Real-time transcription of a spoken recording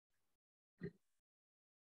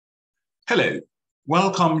Hello,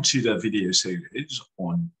 welcome to the video series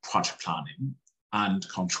on project planning and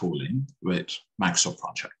controlling with Microsoft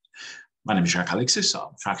Project. My name is Jacques Alexis.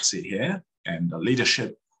 I'm faculty here in the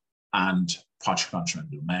leadership and project management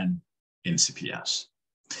domain in CPS.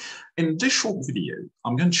 In this short video,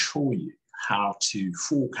 I'm going to show you how to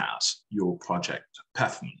forecast your project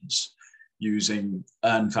performance using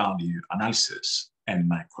earned value analysis in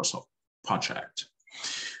Microsoft Project.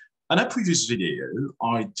 In a previous video,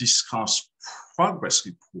 I discussed progress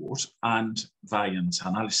report and variance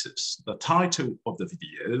analysis. The title of the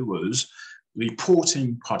video was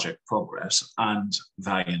Reporting Project Progress and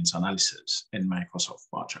Variance Analysis in Microsoft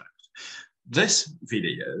Project. This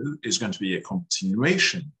video is going to be a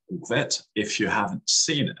continuation of it. If you haven't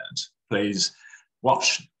seen it, please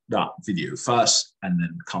watch that video first and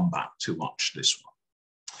then come back to watch this one.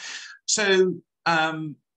 So,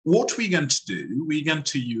 what we're going to do, we're going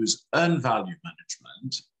to use earned value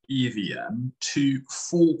management, EVM, to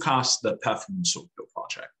forecast the performance of your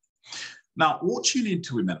project. Now, what you need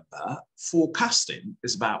to remember, forecasting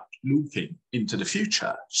is about looking into the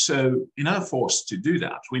future. So in order for us to do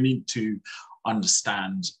that, we need to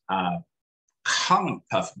understand current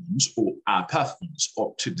performance or our performance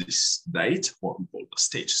up to this date, what we call the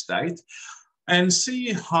stage state, and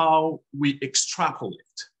see how we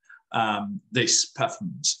extrapolate this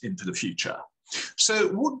performance into the future. So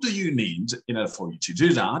what do you need in order for you to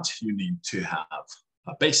do that? You need to have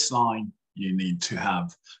a baseline, you need to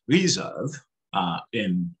have reserve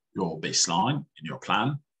in your baseline, in your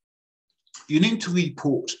plan. You need to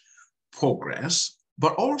report progress,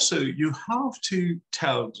 but also you have to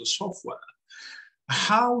tell the software,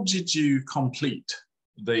 how did you complete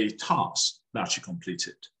the tasks that you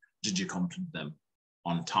completed? Did you complete them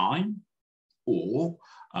on time? Or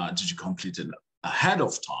did you complete it ahead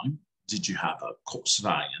of time? Did you have a cost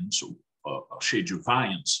variance or a schedule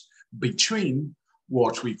variance between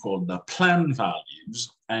what we call the plan values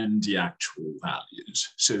and the actual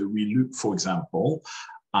values? So we look, for example,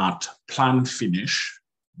 at plan finish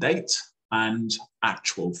date and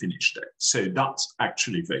actual finish date. So that's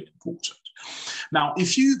actually very important. Now,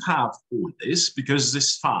 if you have all this, because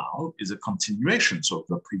this file is a continuation of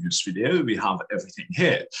the previous video, we have everything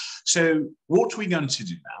here. So what we're going to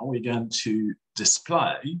do now, we're going to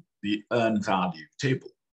display the earned value table.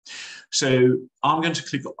 So I'm going to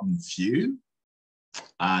click on View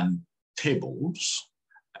and Tables,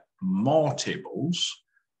 More Tables,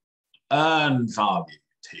 Earned Value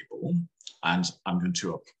Table, and I'm going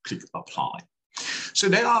to click Apply. So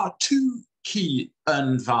there are two key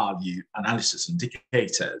earned value analysis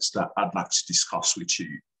indicators that I'd like to discuss with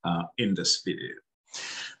you in this video.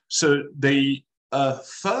 So the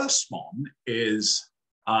first one is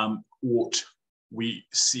what we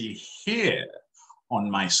see here on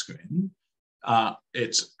my screen.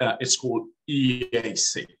 It's called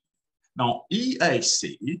EAC. Now,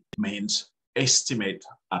 EAC means estimate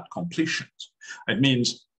at completion. It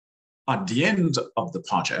means at the end of the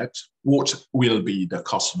project, what will be the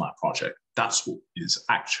customer project? That's what is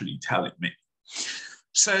actually telling me.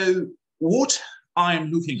 So what I'm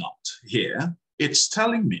looking at here, it's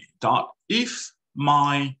telling me that if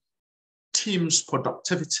my team's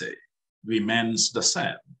productivity remains the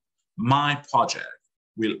same, my project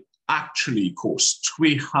will actually cost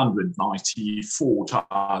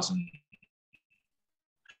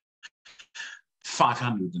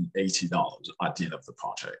 $394,580 at the end of the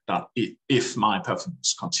project, that if my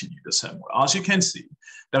performance continues the same way. As you can see,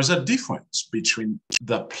 there's a difference between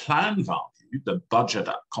the plan value, the budget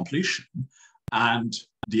at completion, and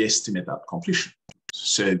the estimate at completion.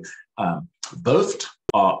 So both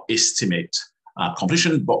are estimate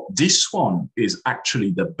completion, but this one is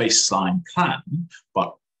actually the baseline plan,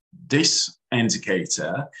 but this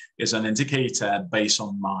indicator is an indicator based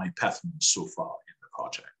on my performance so far in the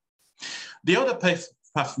project. The other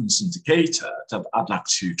performance indicator that I'd like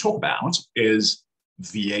to talk about is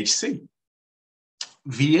VAC.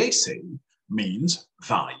 VAC means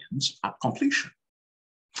variance at completion.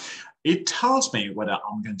 It tells me whether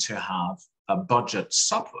I'm going to have a budget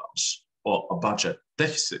surplus or a budget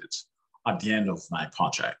deficit at the end of my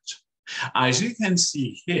project. As you can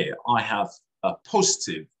see here, I have a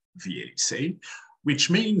positive VAC, which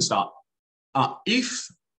means that if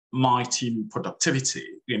my team productivity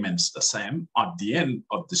remains the same at the end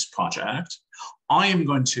of this project, I am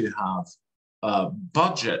going to have a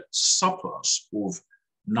budget surplus of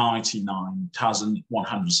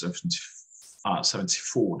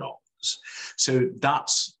 $99,174. So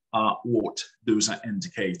that's what those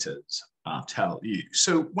indicators tell you.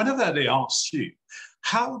 So whenever they ask you,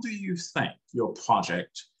 how do you think your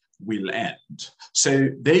project will end? So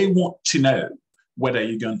they want to know whether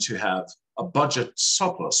you're going to have a budget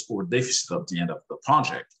surplus or deficit at the end of the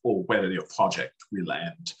project, or whether your project will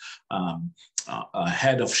end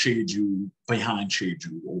ahead of schedule, behind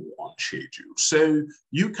schedule, or on schedule. So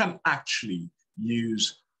you can actually use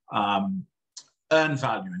earned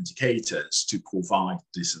value indicators to provide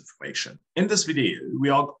this information. In this video, we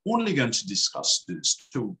are only going to discuss these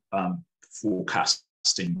two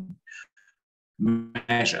forecasting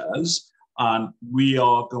measures, and we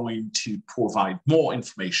are going to provide more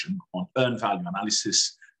information on earned value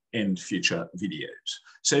analysis in future videos.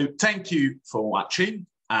 So thank you for watching,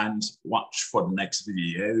 and watch for the next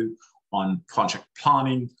video on project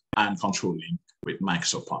planning and controlling with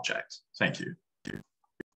Microsoft Project. Thank you.